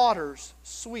bitter waters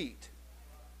sweet.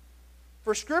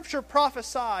 For Scripture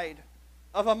prophesied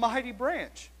of a mighty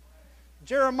branch.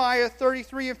 Jeremiah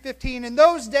 33:15, in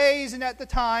those days and at the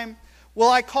time will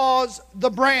I cause the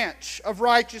branch of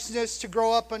righteousness to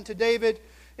grow up unto David,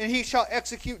 and he shall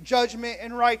execute judgment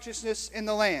and righteousness in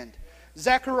the land.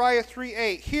 Zechariah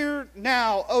 3:8, hear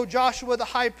now, O Joshua the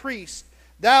high priest,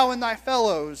 thou and thy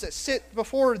fellows that sit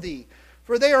before thee,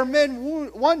 for they are men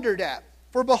wondered at.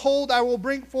 For behold, I will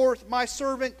bring forth my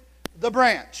servant the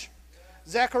branch.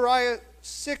 Zechariah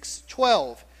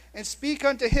 6:12, and speak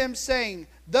unto him, saying,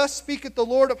 thus speaketh the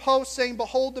Lord of hosts, saying,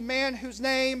 behold, the man whose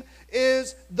name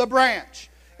is the branch,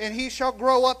 and he shall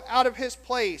grow up out of his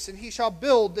place, and he shall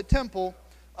build the temple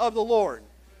of the Lord.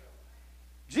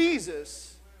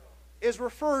 Jesus is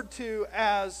referred to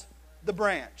as the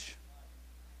branch.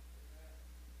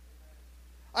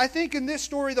 I think in this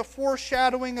story the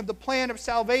foreshadowing of the plan of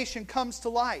salvation comes to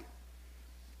light.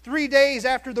 3 days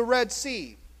after the Red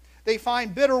Sea, they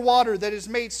find bitter water that is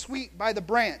made sweet by the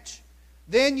branch.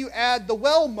 Then you add the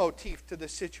well motif to the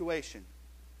situation.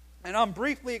 And I'm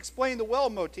briefly explaining the well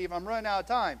motif. I'm running out of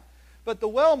time. But the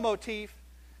well motif,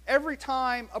 every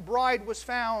time a bride was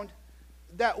found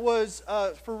that was,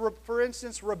 for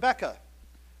instance, Rebecca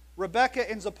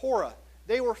and Zipporah,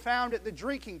 they were found at the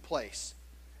drinking place.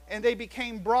 And they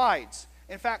became brides.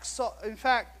 In fact,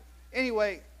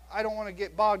 anyway, I don't want to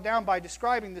get bogged down by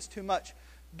describing this too much.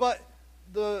 But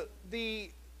the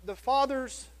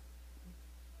fathers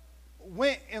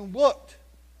went and looked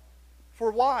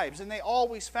for wives, and they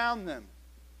always found them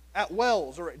at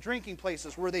wells or at drinking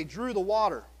places where they drew the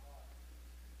water.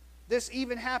 This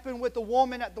even happened with the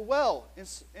woman at the well,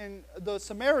 and the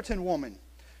Samaritan woman,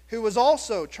 who was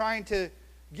also trying to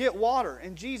get water.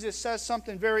 And Jesus says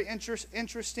something very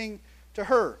interesting to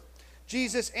her.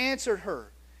 Jesus answered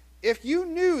her, "If you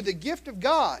knew the gift of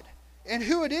God and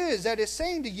who it is that is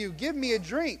saying to you, 'Give me a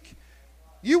drink,'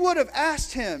 you would have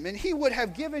asked him, and he would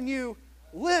have given you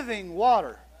living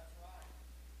water."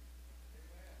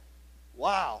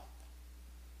 Wow.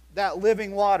 That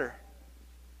living water.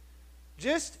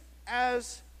 Just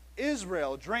as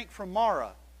Israel drank from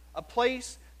Marah, a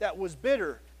place that was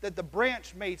bitter, that the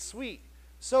branch made sweet,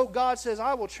 so God says,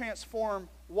 I will transform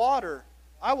water.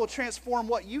 I will transform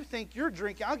what you think you're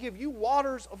drinking. I'll give you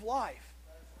waters of life.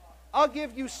 I'll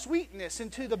give you sweetness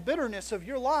into the bitterness of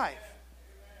your life.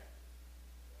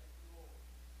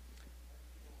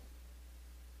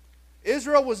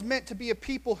 Israel was meant to be a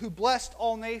people who blessed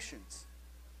all nations.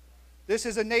 This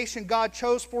is a nation God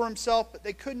chose for himself, but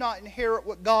they could not inherit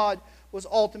what God was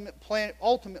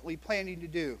ultimately planning to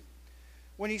do.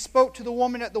 When he spoke to the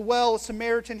woman at the well, a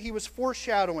Samaritan, he was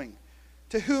foreshadowing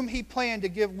to whom he planned to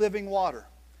give living water.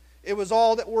 It was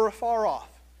all that were afar off.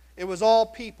 It was all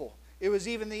people. It was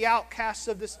even the outcasts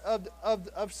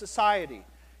of society.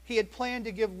 He had planned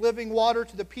to give living water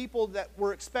to the people that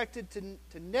were expected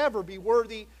to never be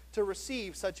worthy to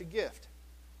receive such a gift.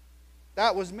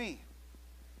 That was me.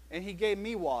 And he gave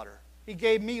me water. He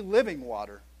gave me living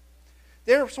water.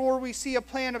 Therefore, we see a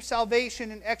plan of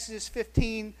salvation in Exodus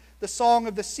 15, the Song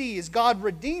of the Sea, as God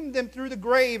redeemed them through the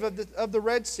grave of the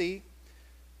Red Sea,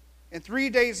 and 3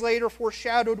 days later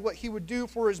foreshadowed what he would do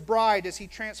for his bride as he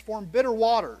transformed bitter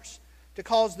waters to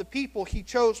cause the people he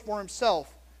chose for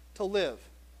himself to live.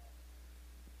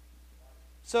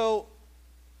 So,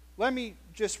 let me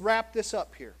just wrap this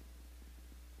up here.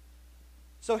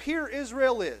 So here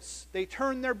Israel is. They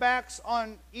turn their backs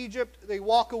on Egypt. They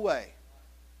walk away.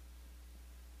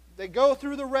 They go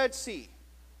through the Red Sea.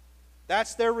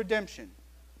 That's their redemption.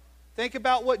 Think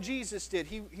about what Jesus did.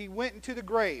 He went into the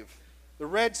grave. The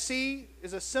Red Sea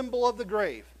is a symbol of the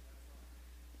grave.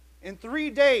 In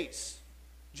 3 days,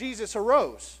 Jesus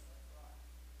arose.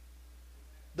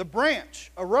 The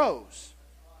branch arose.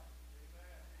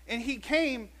 And he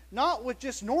came not with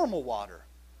just normal water,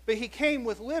 but he came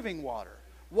with living water.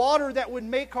 Water that would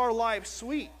make our lives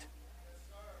sweet.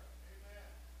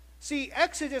 See,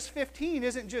 Exodus 15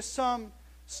 isn't just some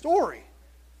story.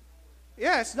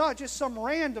 Yeah, it's not just some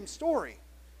random story.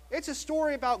 It's a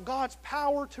story about God's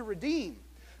power to redeem.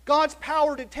 God's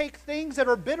power to take things that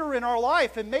are bitter in our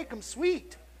life and make them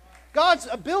sweet. God's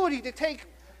ability to take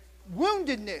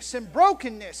woundedness and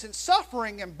brokenness and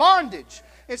suffering and bondage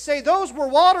and say those were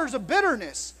waters of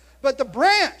bitterness, but the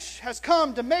branch has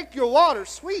come to make your water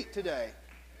sweet today.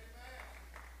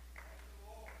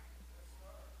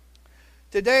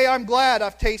 Today I'm glad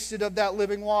I've tasted of that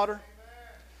living water.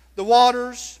 The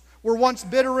waters were once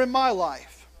bitter in my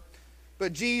life,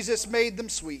 but Jesus made them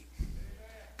sweet.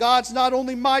 God's not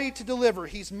only mighty to deliver,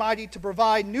 He's mighty to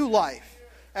provide new life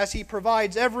as He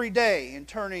provides every day in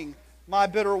turning my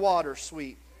bitter water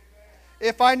sweet.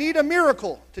 If I need a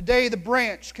miracle, today the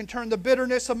branch can turn the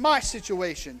bitterness of my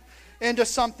situation into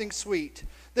something sweet.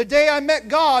 The day I met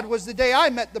God was the day I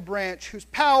met the branch, whose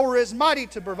power is mighty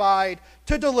to provide,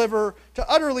 to deliver, to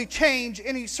utterly change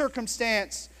any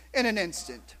circumstance in an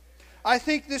instant. I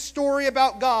think this story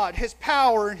about God, His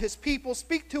power, and His people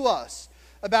speak to us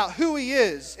about who He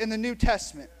is in the New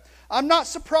Testament. I'm not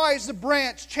surprised the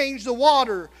branch changed the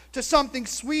water to something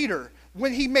sweeter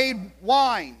when He made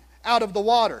wine out of the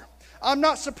water. I'm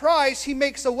not surprised He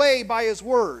makes a way by His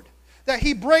word, that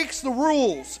He breaks the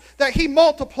rules, that He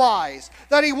multiplies,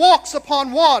 that He walks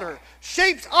upon water,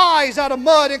 shapes eyes out of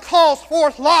mud, and calls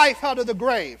forth life out of the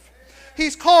grave.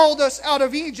 He's called us out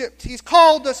of Egypt. He's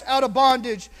called us out of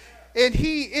bondage, and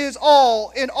He is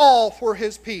all in all for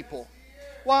His people.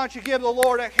 Why don't you give the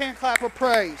Lord a hand clap of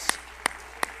praise?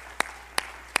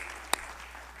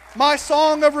 My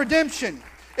song of redemption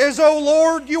is, O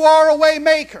Lord, You are a way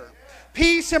maker.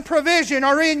 Peace and provision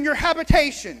are in your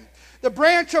habitation. The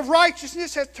branch of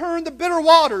righteousness has turned the bitter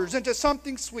waters into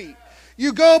something sweet.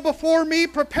 You go before me,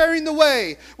 preparing the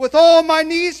way, with all my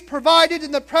needs provided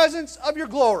in the presence of your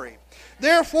glory.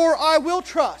 Therefore I will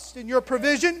trust in your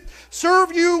provision,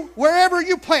 serve you wherever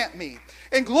you plant me,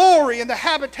 and glory in the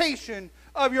habitation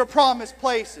of your promised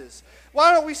places.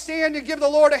 Why don't we stand and give the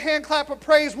Lord a hand clap of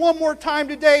praise one more time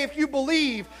today if you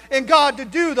believe in God to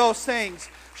do those things.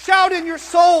 Shout in your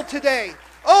soul today,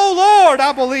 "Oh Lord,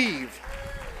 I believe.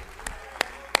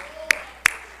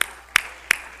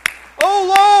 Oh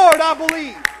Lord, I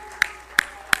believe.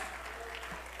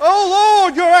 Oh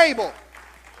Lord, you're able."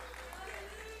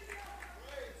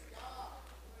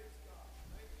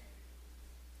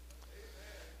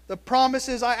 The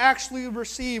promises I actually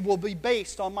receive will be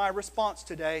based on my response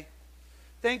today.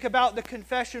 Think about the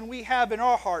confession we have in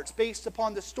our hearts based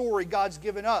upon the story God's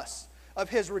given us of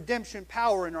His redemption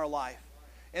power in our life.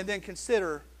 And then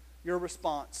consider your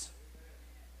response.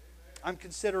 I'm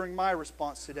considering my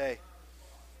response today.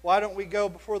 Why don't we go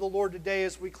before the Lord today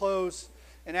as we close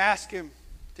and ask Him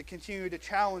to continue to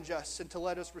challenge us and to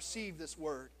let us receive this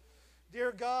word.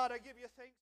 Dear God, I give you thanks.